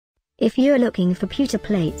If you're looking for pewter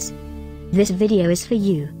plates, this video is for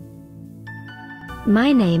you.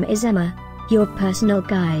 My name is Emma, your personal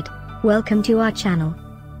guide. Welcome to our channel.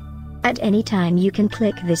 At any time you can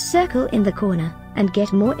click this circle in the corner, and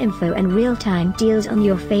get more info and real-time deals on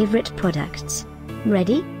your favorite products.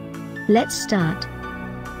 Ready? Let's start.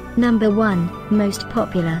 Number 1, Most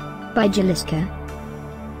Popular, by Juliska.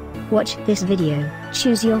 Watch this video,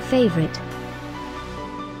 choose your favorite.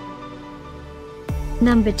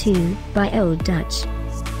 Number 2, by Old Dutch.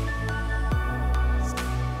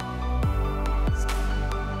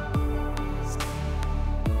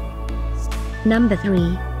 Number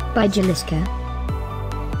 3, by Juliska.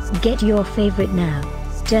 Get your favorite now.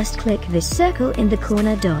 Just click this circle in the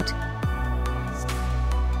corner dot.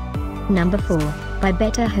 Number 4, by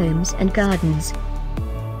Better Homes and Gardens.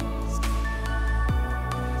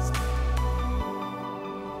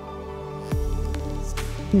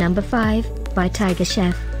 Number 5, by Tiger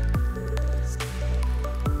Chef.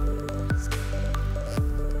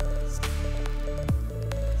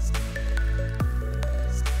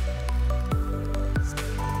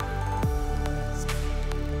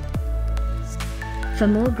 For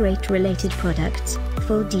more great related products,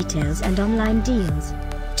 full details and online deals,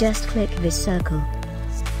 just click this circle.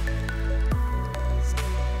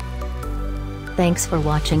 Thanks for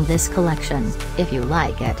watching this collection. If you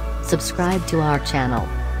like it, subscribe to our channel.